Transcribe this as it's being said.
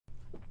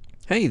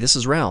Hey, this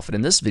is Ralph, and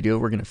in this video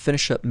we're going to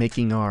finish up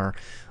making our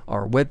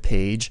web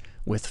page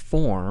with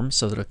forms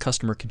so that a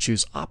customer can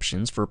choose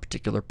options for a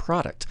particular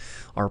product.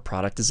 Our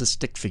product is a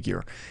stick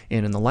figure,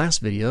 and in the last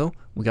video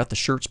we got the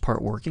shirts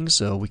part working,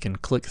 so we can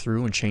click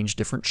through and change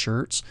different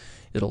shirts.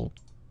 It'll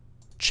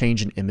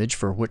change an image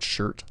for which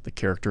shirt the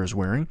character is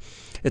wearing.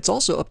 It's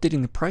also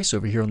updating the price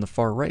over here on the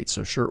far right.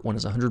 So shirt 1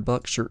 is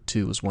 $100, shirt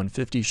 2 is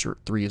 $150, shirt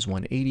 3 is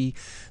 $180.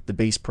 The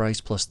base price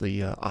plus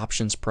the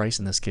options price,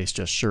 in this case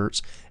just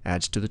shirts,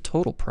 adds to the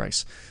total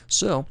price.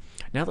 So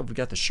now that we've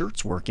got the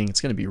shirts working,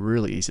 it's going to be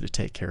really easy to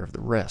take care of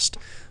the rest.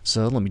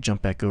 So let me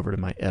jump back over to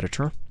my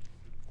editor.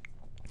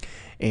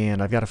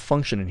 And I've got a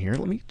function in here.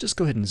 Let me just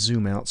go ahead and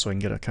zoom out so I can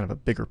get a kind of a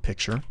bigger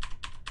picture.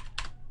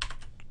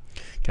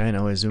 Okay, I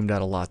know I zoomed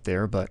out a lot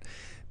there, but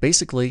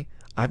basically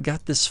I've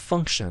got this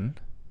function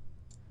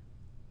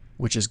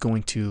which is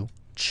going to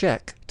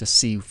check to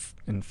see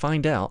and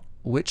find out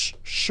which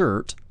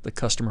shirt the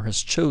customer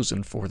has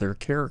chosen for their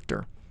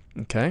character.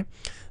 Okay,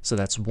 so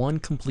that's one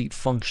complete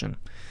function.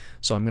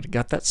 So I'm going to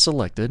got that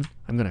selected.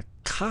 I'm going to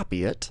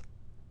copy it.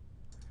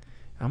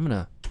 I'm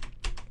going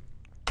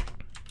to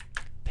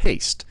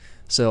paste.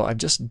 So I've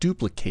just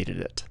duplicated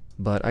it,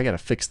 but I got to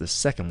fix this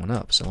second one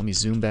up. So let me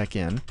zoom back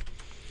in.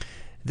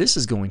 This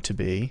is going to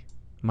be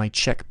my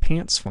check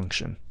pants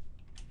function.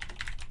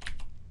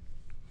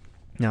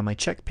 Now my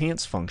check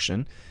pants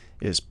function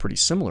is pretty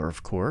similar,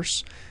 of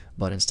course,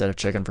 but instead of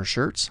checking for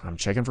shirts, I'm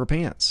checking for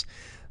pants.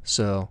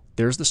 So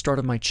there's the start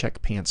of my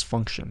check pants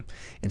function.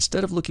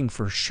 Instead of looking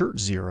for shirt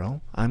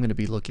 0, I'm going to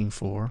be looking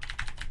for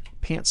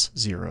pants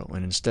 0,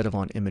 and instead of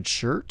on image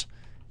shirt,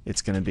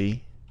 it's going to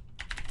be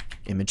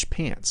image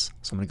pants.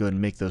 So I'm going to go ahead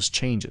and make those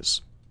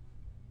changes.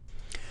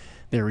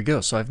 There we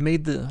go. So I've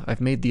made the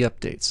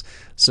updates.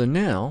 So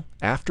now,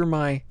 after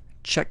my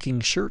checking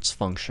shirts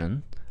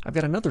function, I've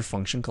got another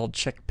function called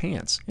check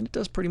pants, and it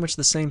does pretty much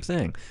the same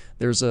thing.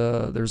 There's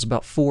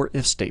about 4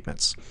 if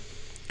statements.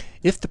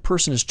 If the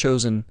person has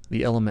chosen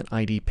the element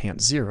ID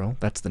pants 0,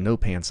 that's the no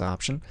pants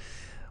option,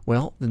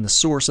 well, then the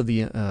source of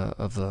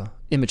the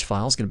image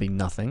file is going to be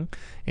nothing,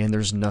 and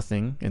there's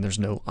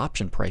no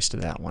option price to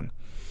that one.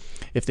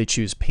 If they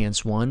choose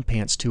pants 1,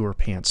 pants 2, or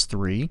pants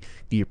 3,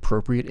 the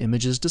appropriate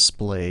image is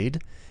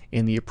displayed,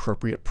 and the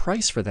appropriate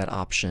price for that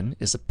option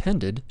is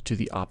appended to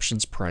the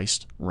options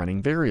priced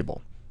running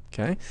variable.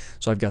 Okay,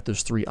 so I've got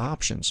those 3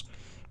 options.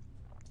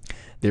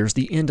 There's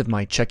the end of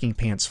my checking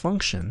pants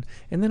function,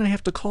 and then I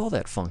have to call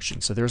that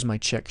function. So there's my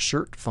check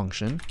shirt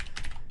function.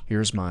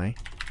 Here's my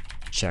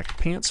check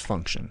pants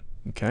function.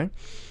 Okay,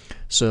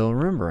 so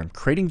remember, I'm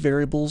creating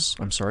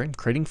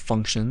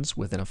functions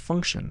within a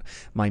function.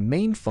 My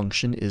main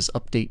function is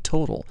update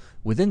total.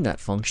 Within that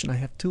function, I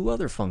have 2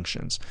 other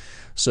functions.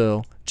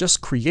 So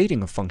just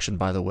creating a function,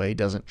 by the way,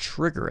 doesn't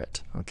trigger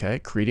it. Okay,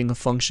 creating a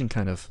function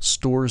kind of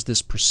stores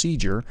this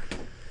procedure,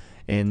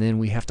 and then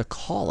we have to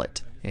call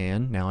it.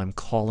 And now I'm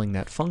calling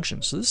that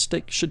function. So this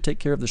should take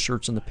care of the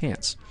shirts and the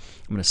pants.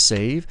 I'm going to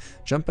save,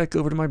 jump back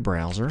over to my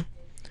browser,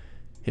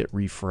 hit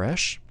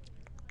refresh.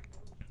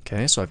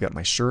 Okay, so I've got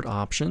my shirt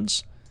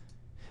options,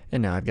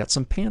 and now I've got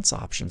some pants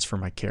options for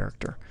my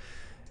character.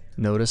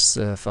 Notice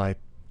if I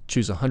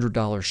choose a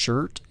 $100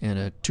 shirt and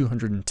a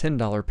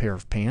 $210 pair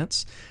of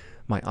pants,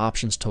 my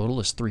options total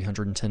is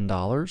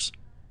 $310.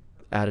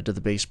 Added to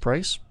the base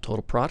price,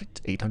 total product,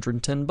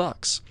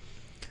 $810.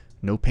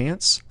 No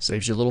pants,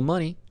 saves you a little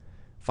money,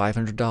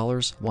 $500,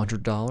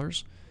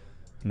 $100.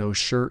 No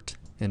shirt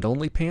and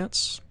only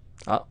pants.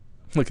 Ah,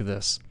 look at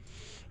this.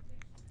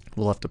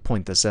 We'll have to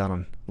point this out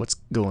on what's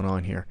going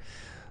on here.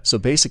 So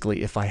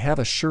basically, if I have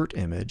a shirt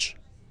image,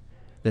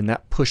 then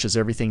that pushes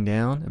everything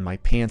down and my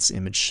pants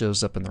image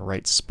shows up in the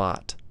right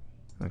spot.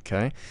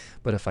 Okay?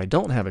 But if I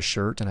don't have a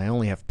shirt and I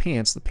only have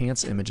pants, the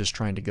pants image is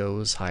trying to go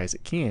as high as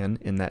it can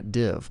in that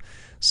div.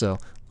 So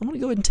I'm going to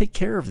go ahead and take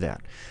care of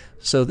that.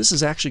 So this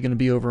is actually going to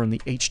be over on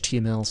the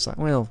HTML side,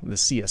 well, the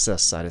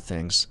CSS side of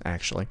things,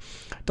 actually.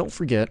 Don't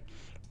forget,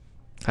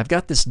 I've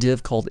got this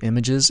div called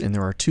images, and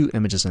there are 2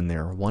 images in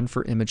there, one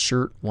for image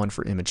shirt, one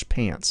for image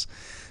pants.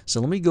 So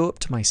let me go up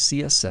to my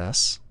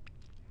CSS,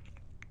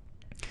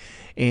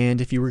 and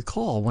if you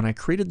recall, when I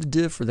created the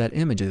div for that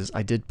images,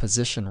 I did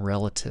position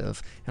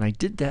relative, and I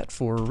did that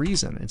for a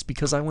reason. It's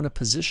because I want to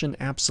position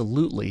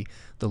absolutely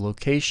the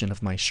location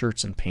of my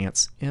shirts and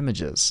pants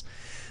images.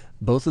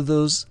 Both of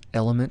those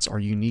elements are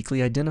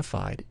uniquely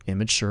identified,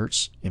 image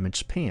shirts,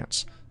 image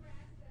pants,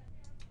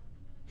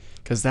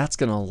 because that's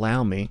going to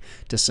allow me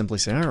to simply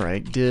say, all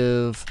right,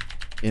 div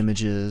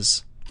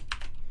images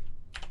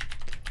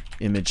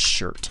image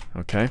shirt.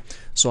 Okay,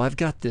 so I've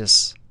got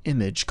this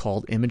image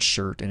called image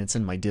shirt, and it's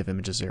in my div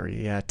images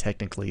area. Yeah,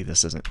 technically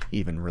this isn't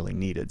even really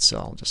needed, so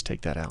I'll just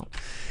take that out.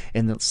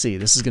 And let's see,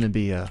 this is going to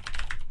be a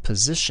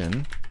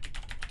position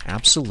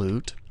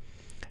absolute.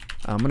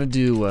 I'm going to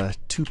do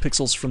 2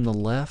 pixels from the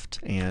left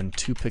and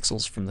 2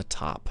 pixels from the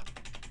top.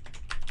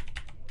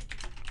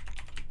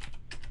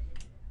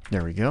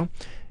 There we go.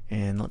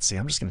 And let's see,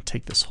 I'm just going to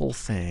take this whole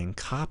thing,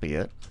 copy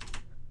it,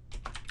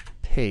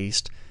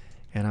 paste,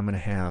 and I'm going to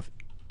have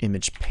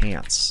image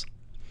pants.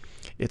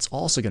 It's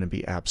also going to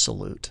be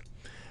absolute.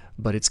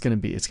 but it's going to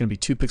be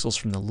 2 pixels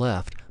from the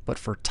left, but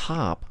for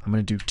top I'm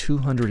going to do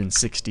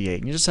 268.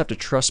 And you just have to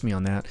trust me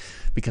on that,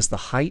 because the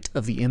height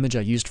of the image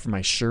I used for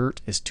my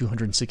shirt is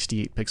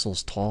 268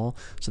 pixels tall,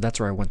 so that's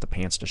where I want the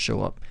pants to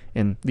show up,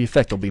 and the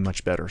effect will be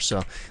much better. So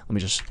let me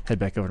just head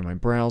back over to my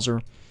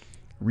browser,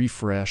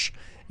 refresh,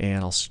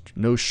 and I'll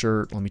no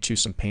shirt. Let me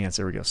choose some pants.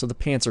 There we go. So the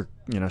pants are,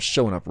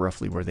 showing up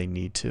roughly where they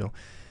need to,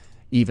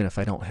 even if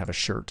I don't have a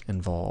shirt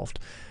involved.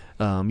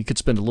 You could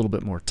spend a little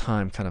bit more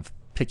time kind of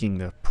picking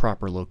the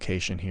proper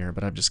location here,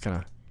 but I've just kind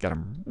of got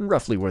them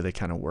roughly where they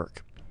kind of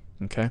work.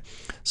 Okay,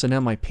 so now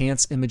my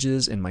pants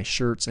images and my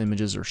shirts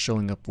images are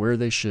showing up where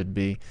they should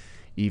be,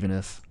 even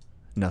if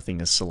nothing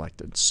is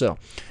selected. So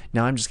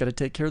now I'm just got to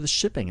take care of the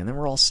shipping, and then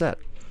we're all set.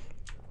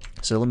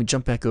 So let me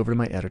jump back over to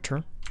my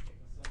editor.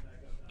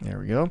 There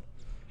we go.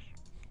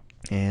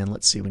 And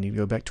let's see, we need to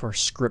go back to our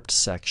script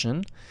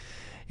section.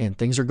 And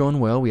things are going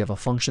well. We have a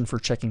function for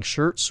checking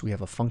shirts. We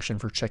have a function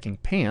for checking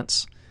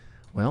pants.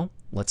 Well,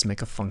 let's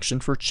make a function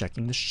for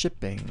checking the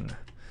shipping.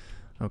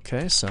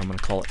 Okay, so I'm going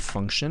to call it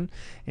function,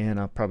 and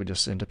I'll probably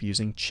just end up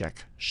using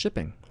check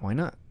shipping. Why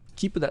not?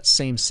 Keep with that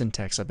same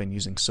syntax I've been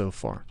using so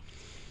far.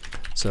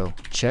 So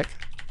check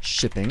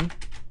shipping,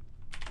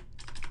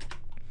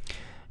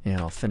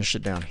 and I'll finish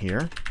it down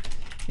here.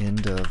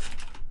 End of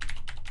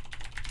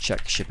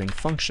check shipping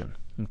function.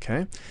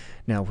 Okay,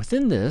 now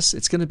within this,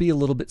 it's going to be a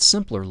little bit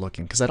simpler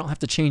looking because I don't have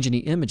to change any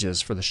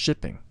images for the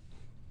shipping.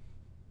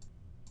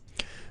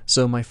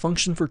 So my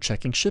function for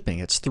checking shipping,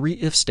 it's 3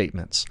 if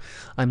statements.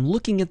 I'm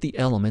looking at the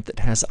element that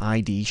has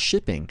ID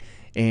shipping,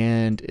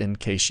 and in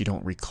case you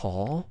don't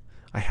recall,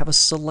 I have a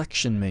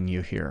selection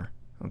menu here.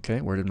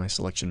 Okay, where did my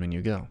selection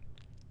menu go?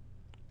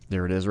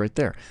 There it is right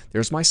there.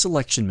 There's my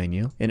selection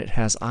menu, and it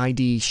has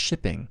ID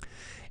shipping.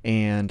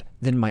 And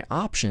then my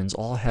options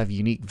all have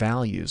unique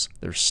values.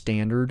 They're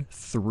standard,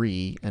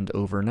 3, and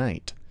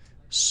overnight.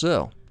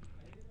 So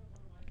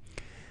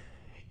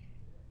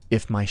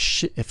if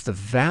the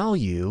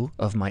value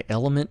of my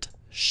element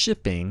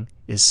shipping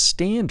is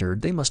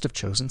standard, they must have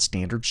chosen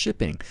standard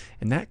shipping,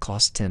 and that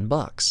costs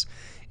 $10.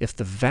 If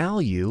the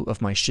value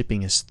of my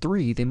shipping is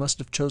 3, they must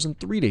have chosen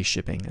 3-day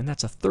shipping, and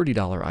that's a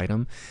 $30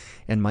 item,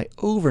 and my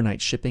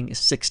overnight shipping is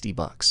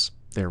 $60.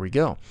 There we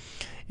go.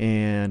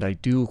 And I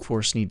do, of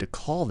course, need to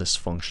call this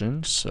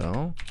function,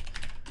 so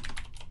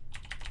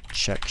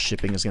check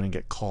shipping is going to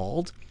get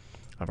called.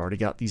 I've already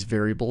got these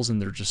variables in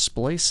their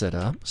display set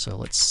up, so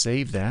let's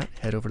save that,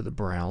 head over to the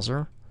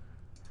browser,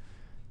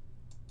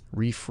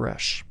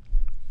 refresh.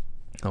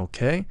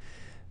 Okay,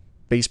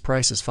 base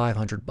price is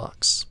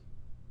 $500.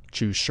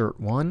 Choose shirt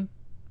 1.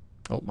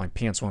 Oh, my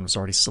pants one was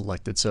already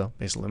selected, so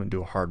basically let me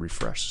do a hard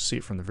refresh. See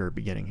it from the very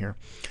beginning here.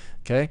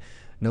 Okay,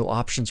 no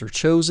options are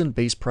chosen.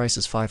 Base price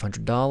is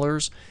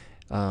 $500.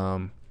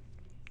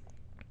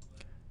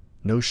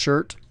 No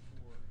shirt.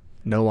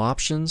 No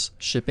options.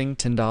 Shipping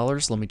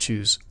 $10. Let me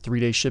choose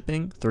 3-day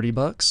shipping,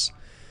 $30.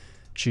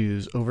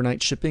 Choose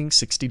overnight shipping,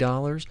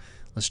 $60.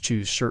 Let's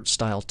choose shirt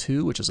style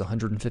 2, which is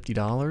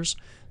 $150.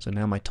 So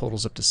now my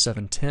total's up to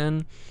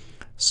 $710.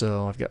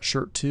 So I've got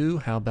shirt 2.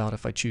 How about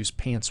if I choose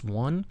pants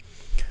 1?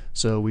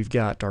 So we've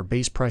got our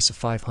base price of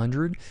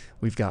 $500.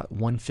 We've got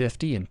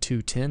 $150 and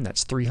 $210.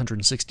 That's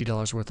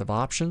 $360 worth of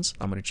options.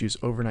 I'm going to choose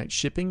overnight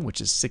shipping, which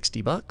is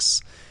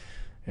 $60.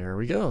 There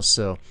we go.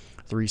 So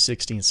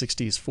 $360 and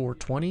 $60 is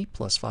 $420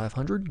 plus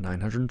 $500,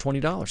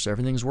 $920. So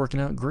everything's working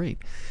out great.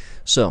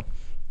 So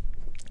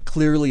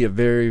clearly a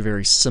very,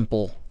 very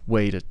simple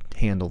way to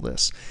handle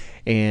this.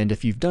 And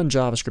if you've done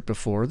JavaScript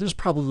before, there's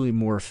probably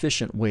more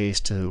efficient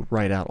ways to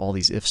write out all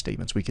these if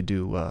statements. We could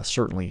do,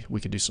 certainly, we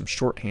could do some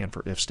shorthand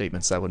for if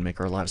statements. That would make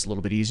our lives a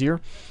little bit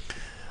easier.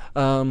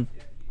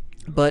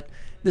 But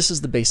this is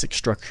the basic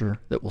structure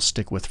that we'll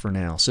stick with for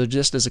now. So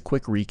just as a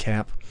quick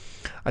recap,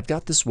 I've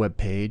got this web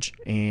page,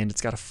 and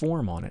it's got a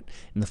form on it.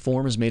 And the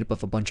form is made up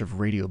of a bunch of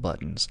radio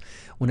buttons.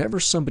 Whenever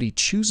somebody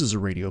chooses a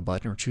radio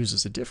button or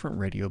chooses a different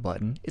radio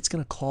button, it's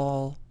going to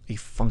call a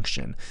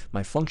function.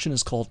 My function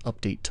is called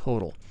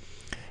updateTotal.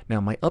 Now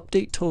my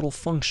updateTotal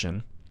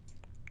function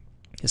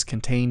is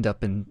contained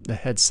up in the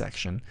head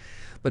section,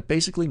 but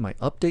basically my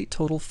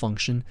updateTotal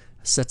function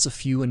sets a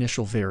few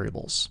initial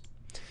variables.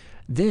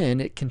 Then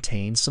it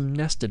contains some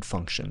nested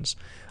functions.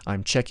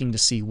 I'm checking to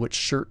see which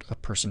shirt a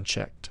person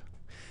checked.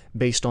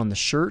 Based on the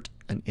shirt,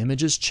 an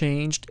image is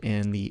changed,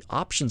 and the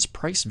options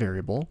price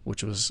variable,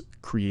 which was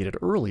created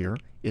earlier,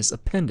 is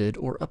appended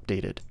or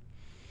updated.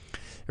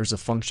 There's a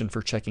function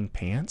for checking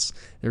pants.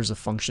 There's a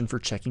function for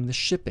checking the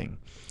shipping.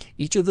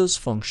 Each of those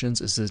functions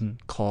is then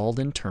called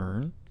in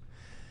turn.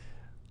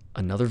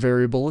 Another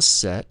variable is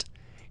set,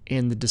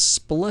 and the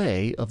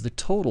display of the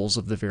totals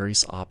of the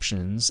various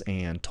options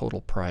and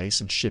total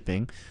price and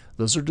shipping,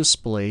 those are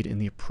displayed in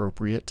the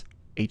appropriate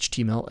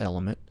HTML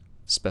element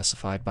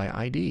specified by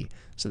ID.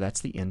 So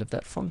that's the end of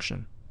that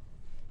function.